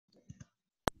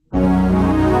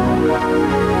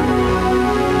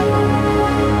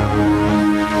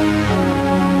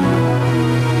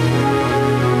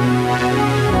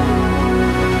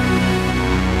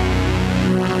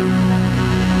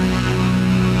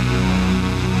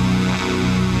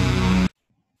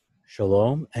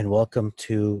Shalom and welcome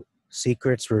to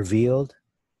Secrets Revealed,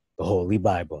 the Holy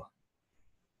Bible.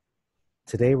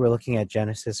 Today we're looking at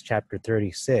Genesis chapter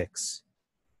 36.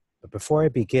 But before I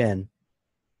begin,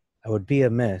 I would be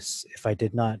amiss if I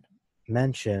did not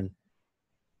mention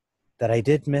that I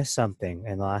did miss something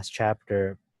in the last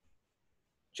chapter,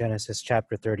 Genesis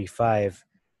chapter 35.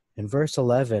 In verse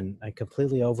 11, I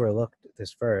completely overlooked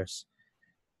this verse.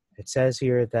 It says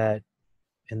here that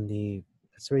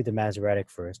let's read the Masoretic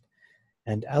first.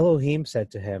 And Elohim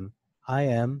said to him, I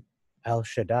am El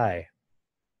Shaddai,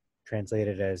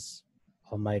 translated as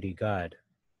Almighty God.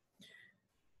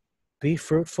 Be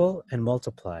fruitful and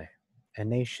multiply. A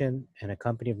nation and a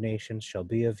company of nations shall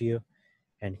be of you,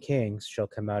 and kings shall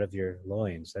come out of your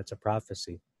loins. That's a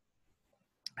prophecy.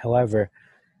 However,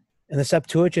 in the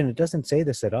Septuagint, it doesn't say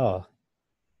this at all.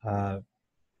 The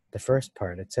first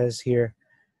part, it says here,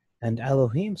 and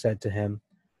Elohim said to him,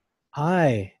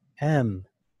 I am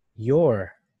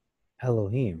your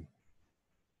Elohim.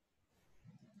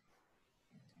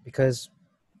 Because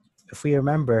if we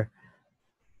remember,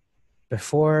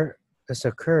 before this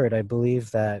occurred, I believe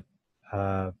that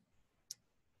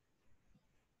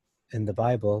in the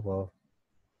Bible,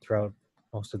 throughout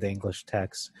most of the English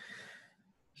texts,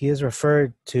 he is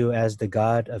referred to as the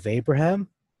God of Abraham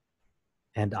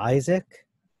and Isaac.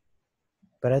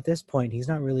 But at this point, he's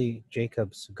not really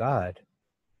Jacob's God.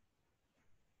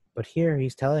 But here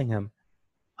he's telling him,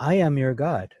 I am your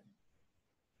God.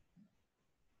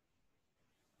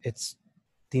 It's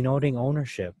denoting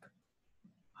ownership.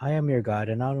 I am your God.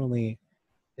 And not only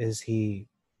is he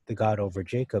the God over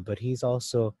Jacob, but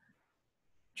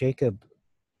Jacob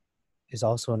is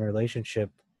also in a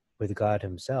relationship with God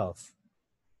himself.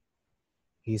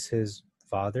 He's his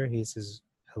father. He's his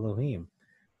Elohim.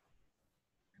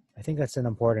 I think that's an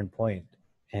important point,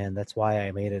 and that's why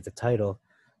I made it the title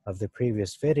of the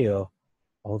previous video,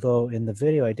 although in the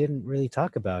video I didn't really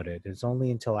talk about it. It's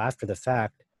only until after the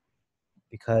fact,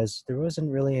 because there wasn't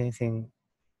really anything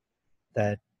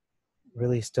that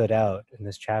really stood out in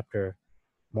this chapter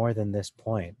more than this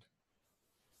point.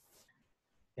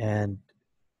 And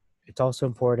it's also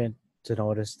important to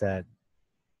notice that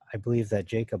I believe that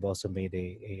Jacob also made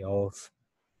a oath,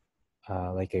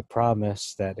 like a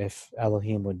promise, that if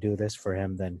Elohim would do this for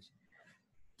him, then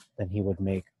he would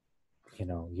make,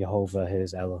 Jehovah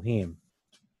his Elohim.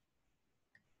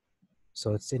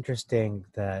 So it's interesting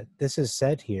that this is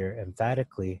said here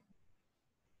emphatically.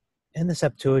 In the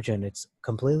Septuagint, it's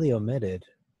completely omitted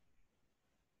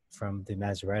from the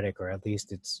Masoretic, or at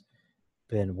least it's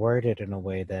been worded in a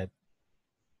way that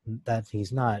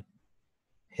he's not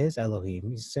his Elohim.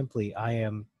 He's simply, I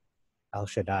am El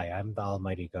Shaddai, I'm the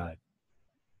Almighty God,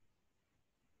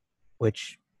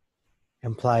 which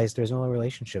implies there's no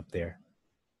relationship there.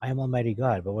 I am Almighty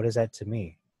God, but what is that to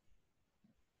me?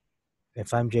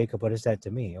 If I'm Jacob, what is that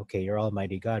to me? Okay, you're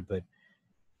Almighty God, but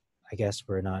I guess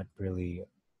we're not really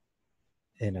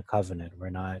in a covenant.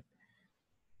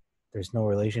 There's no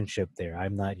relationship there.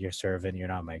 I'm not your servant, you're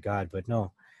not my God. But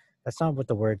no, that's not what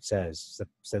the word says.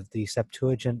 The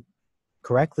Septuagint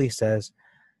correctly says,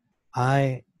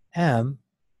 I am.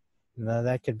 Now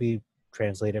that could be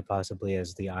translated possibly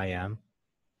as the I am,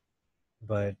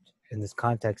 but in this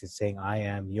context, it's saying, I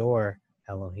am your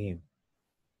Elohim.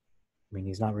 I mean,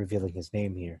 he's not revealing his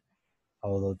name here,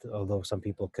 although some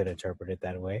people could interpret it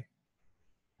that way.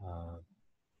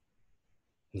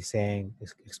 He's saying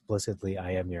explicitly,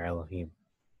 I am your Elohim.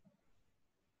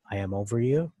 I am over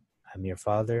you. I'm your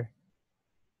father.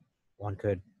 One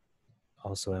could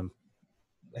also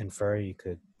infer, you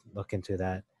could look into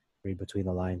that, read between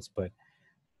the lines, but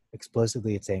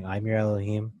explicitly it's saying, I'm your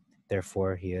Elohim,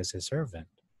 therefore he is his servant.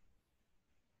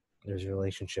 There's a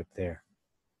relationship there.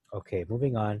 Okay,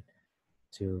 moving on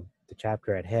to the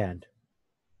chapter at hand.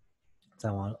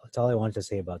 That's all I wanted to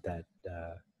say about that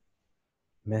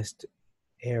missed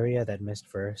area, that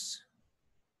missed verse.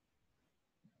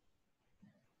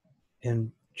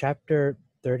 In chapter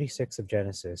 36 of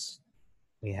Genesis,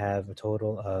 we have a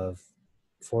total of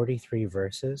 43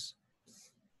 verses.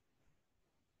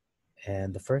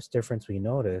 And the first difference we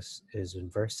notice is in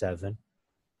verse 7.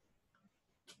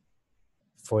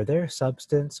 For their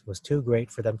substance was too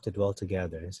great for them to dwell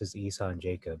together. This is Esau and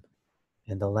Jacob.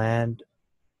 And the land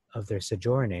of their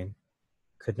sojourning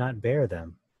could not bear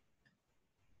them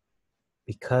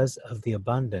because of the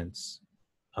abundance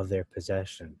of their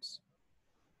possessions.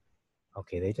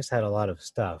 Okay, they just had a lot of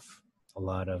stuff, a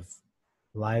lot of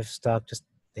livestock,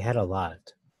 they had a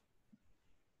lot.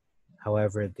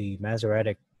 However, the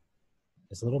Masoretic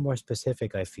is a little more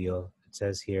specific, I feel. It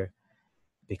says here,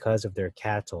 because of their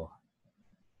cattle.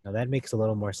 Now that makes a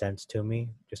little more sense to me,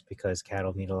 just because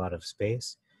cattle need a lot of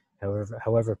space.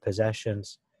 However,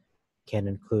 possessions can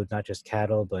include not just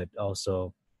cattle, but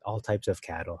also all types of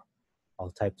cattle, all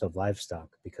types of livestock.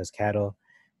 Because cattle,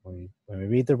 when we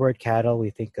read the word cattle, we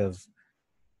think of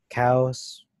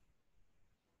cows,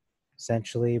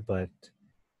 essentially, but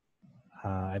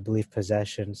I believe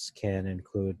possessions can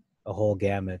include a whole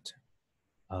gamut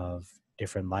of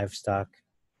different livestock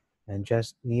and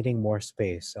just needing more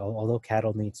space. Although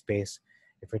cattle need space,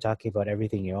 if we're talking about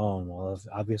everything you own, well,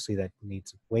 obviously that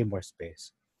needs way more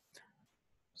space.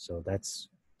 So that's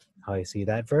how I see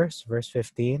that verse. Verse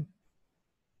 15,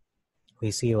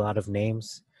 we see a lot of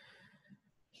names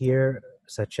here,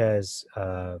 such as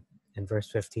in verse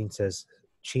 15 says,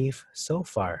 Chief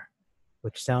Zophar,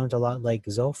 which sounds a lot like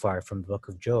Zophar from the book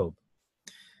of Job.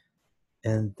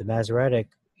 And the Masoretic,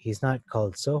 he's not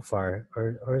called Zophar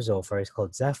or Zophar, he's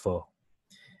called Zepho.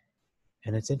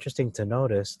 And it's interesting to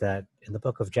notice that in the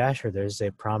book of Jasher, there's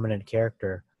a prominent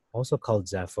character also called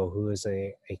Zepho, who is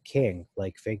a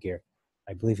king-like figure.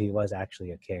 I believe he was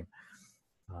actually a king.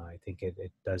 I think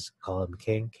it does call him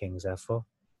King Zepho,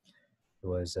 who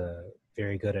was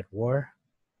very good at war.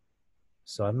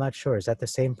 So I'm not sure. Is that the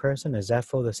same person? Is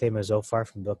Zepho the same as Zophar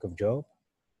from the book of Job?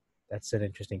 That's an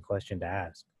interesting question to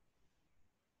ask.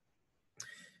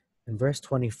 In verse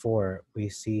 24, we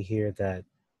see here that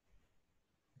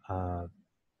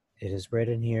it is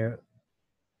written here,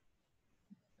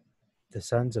 the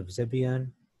sons of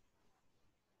Zibeon,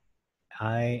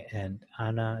 I and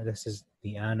Anna. This is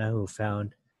the Anna who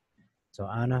found. So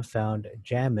Anna found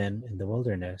Jamin in the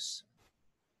wilderness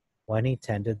when he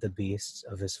tended the beasts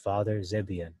of his father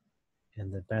Zibeon.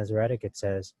 In the Masoretic, it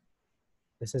says,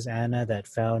 this is Anna that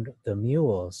found the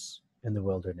mules in the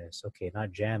wilderness. Okay,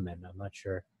 not Jamin. I'm not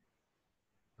sure.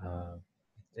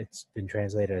 It's been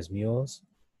translated as mules.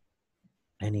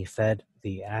 And he fed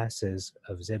the asses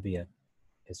of Zibeon,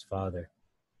 his father.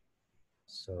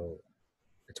 So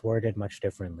it's worded much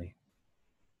differently.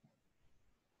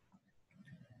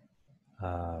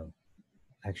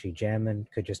 Actually, Jamin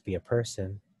could just be a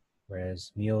person,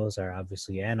 whereas mules are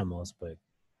obviously animals. But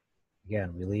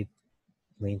again, we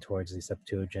lean towards the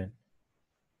Septuagint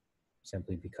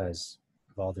simply because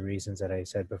of all the reasons that I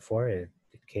said before. It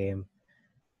came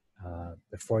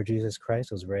before Jesus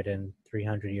Christ, was written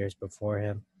 300 years before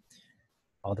him.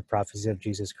 All the prophecies of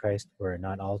Jesus Christ were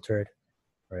not altered,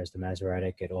 whereas the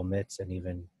Masoretic, it omits and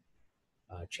even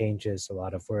changes a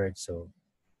lot of words. So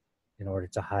in order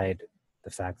to hide the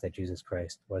fact that Jesus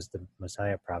Christ was the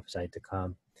Messiah prophesied to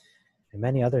come, and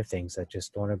many other things that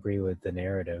just don't agree with the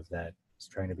narrative that is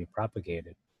trying to be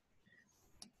propagated.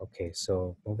 Okay,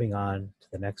 so moving on to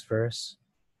the next verse,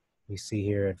 we see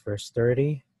here at verse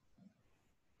 30,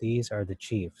 these are the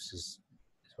chiefs.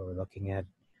 So we're looking at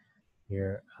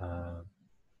here.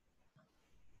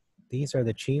 These are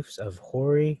the chiefs of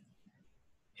Hori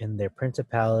in their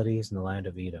principalities in the land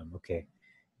of Edom. Okay,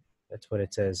 that's what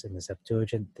it says in the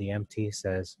Septuagint. The MT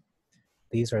says,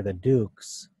 these are the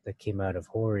dukes that came out of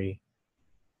Hori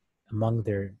among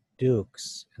their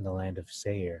dukes in the land of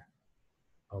Seir.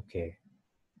 Okay,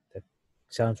 that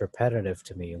sounds repetitive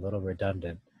to me, a little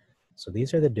redundant. So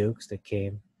these are the dukes that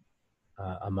came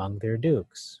among their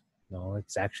dukes. No,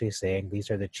 it's actually saying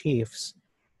these are the chiefs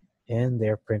in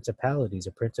their principalities.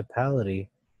 A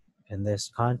principality in this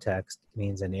context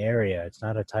means an area, it's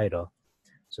not a title.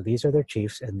 So these are their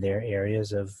chiefs in their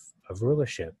areas of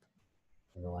rulership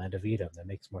in the land of Edom. That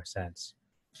makes more sense.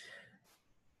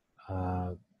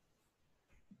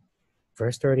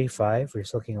 Verse 35, we're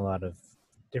just looking at a lot of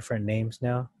different names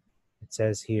now. It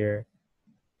says here,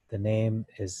 the name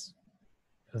is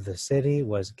of the city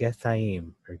was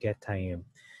Gethaim, or Getaim.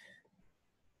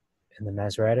 In the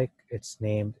Masoretic, it's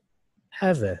named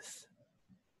Avith.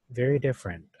 Very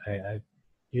different. I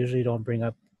usually don't bring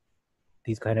up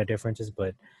these kind of differences,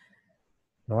 but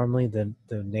normally the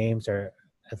names are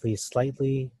at least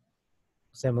slightly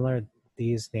similar.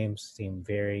 These names seem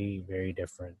very, very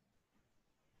different.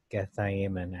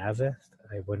 Gethaim and Avith,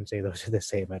 I wouldn't say those are the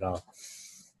same at all.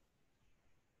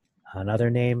 Another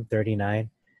name, 39,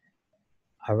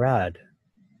 Arad,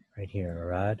 right here,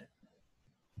 Arad.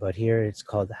 But here it's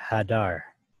called Hadar.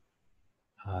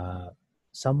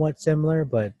 Somewhat similar,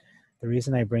 but the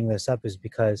reason I bring this up is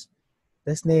because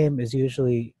this name is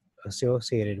usually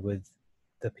associated with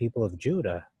the people of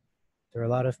Judah. There are a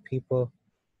lot of people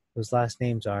whose last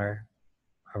names are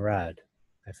Arad.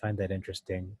 I find that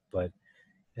interesting, but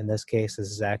in this case,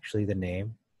 this is actually the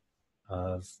name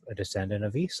of a descendant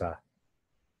of Esau.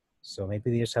 So maybe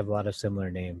they just have a lot of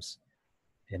similar names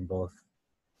in both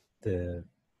the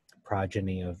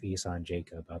progeny of Esau and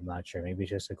Jacob. I'm not sure. Maybe it's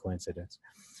just a coincidence.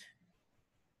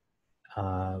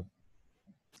 And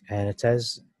it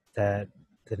says that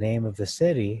the name of the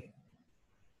city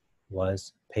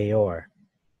was Peor,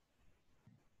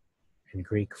 in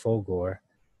Greek Fogor,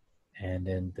 and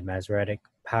in the Masoretic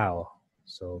Pau.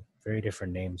 So very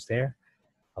different names there,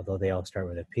 although they all start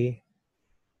with a P.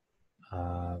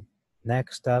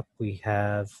 Next up, we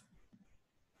have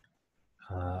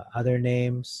other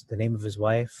names. The name of his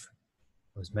wife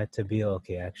was Metabil.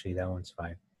 Okay, actually, that one's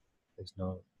fine. It's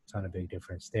not a big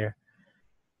difference there.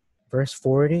 Verse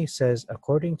 40 says,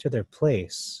 according to their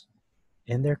place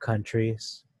in their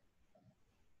countries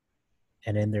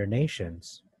and in their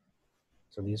nations.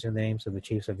 So these are the names of the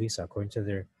chiefs of Esau, according to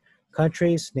their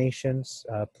countries, nations,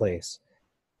 place.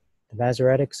 The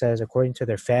Masoretic says, according to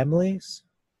their families,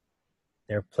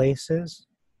 their places,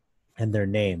 and their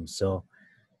names. So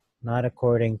not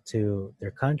according to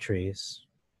their countries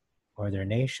or their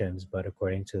nations, but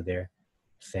according to their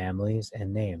families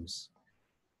and names.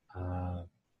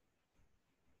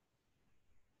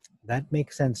 That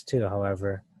makes sense too,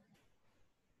 however.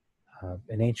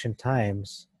 In ancient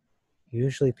times,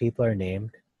 usually people are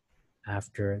named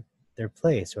after their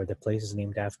place, or the place is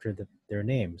named after their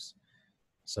names.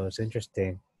 So it's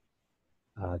interesting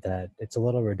that it's a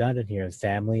little redundant here.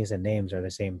 Families and names are the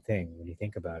same thing when you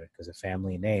think about it, because a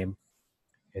family name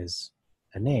is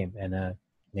a name, and a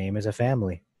name is a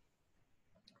family.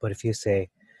 But if you say,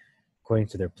 according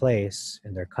to their place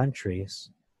in their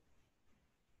countries,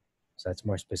 so that's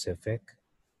more specific,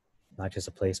 not just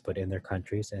a place, but in their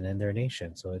countries and in their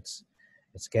nation. So it's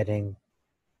getting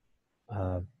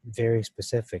very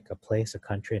specific, a place, a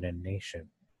country, and a nation.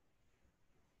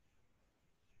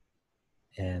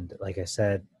 And like I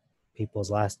said, people's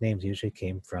last names usually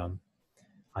came from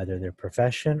either their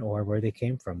profession or where they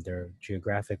came from, their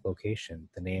geographic location,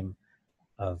 the name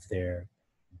of the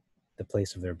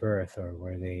place of their birth or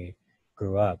where they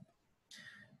grew up.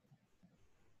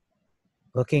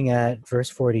 Looking at verse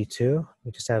 42,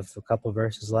 we just have a couple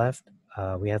verses left.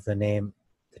 We have the name,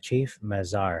 the chief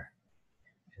Mazar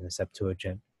in the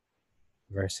Septuagint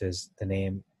versus the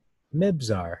name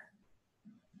Mibzar.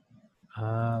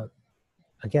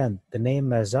 Again, the name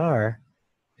Mazar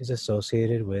is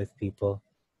associated with people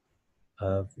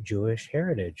of Jewish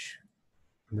heritage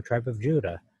from the tribe of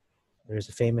Judah. There's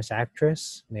a famous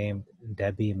actress named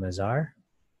Debbie Mazar.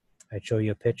 I'd show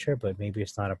you a picture, but maybe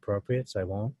it's not appropriate, so I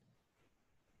won't.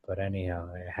 But anyhow,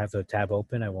 I have the tab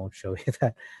open. I won't show you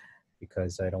that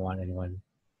because I don't want anyone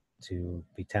to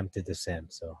be tempted to sin.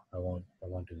 So I won't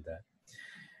do that.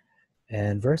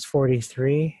 And verse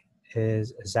 43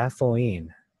 is Zaphoin,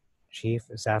 chief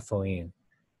Zaphoin.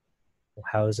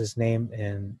 How is his name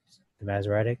in the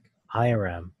Masoretic?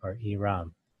 Iram or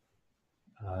Iram.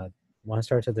 One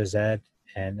starts with a Z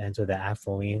and ends with the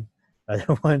Aphoin. The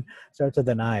other one starts with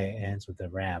an I and ends with the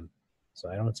Ram. So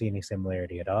I don't see any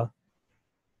similarity at all.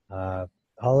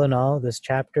 All in all, this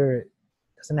chapter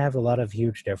doesn't have a lot of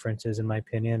huge differences, in my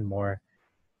opinion, more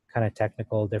kind of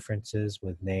technical differences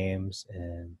with names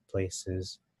and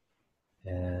places.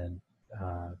 And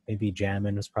maybe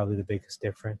Jamin was probably the biggest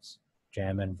difference.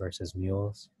 Jamin versus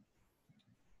mules.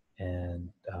 And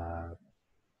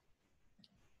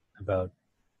about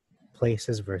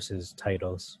places versus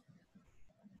titles,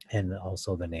 and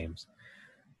also the names.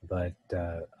 But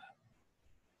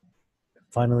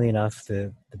funnily enough,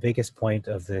 the biggest point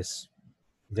of this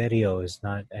video is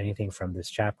not anything from this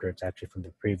chapter. It's actually from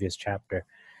the previous chapter.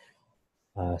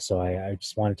 So I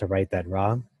just wanted to right that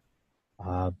wrong.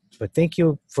 But thank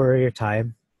you for your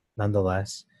time,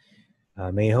 nonetheless.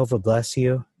 May Jehovah bless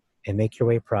you and make your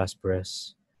way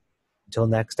prosperous. Until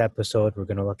next episode, we're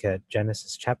going to look at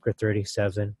Genesis chapter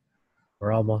 37.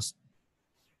 We're almost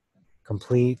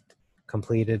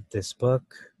completed this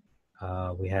book.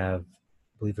 We have,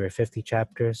 I believe we're 50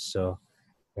 chapters, so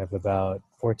we have about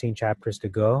 14 chapters to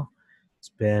go. It's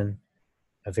been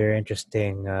a very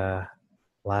interesting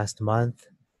last month.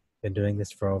 Been doing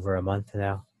this for over a month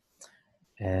now.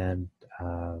 And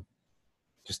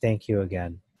just thank you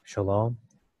again. Shalom.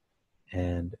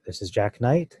 And this is Jack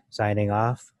Knight signing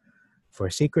off for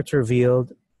Secrets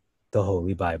Revealed, the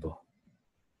Holy Bible.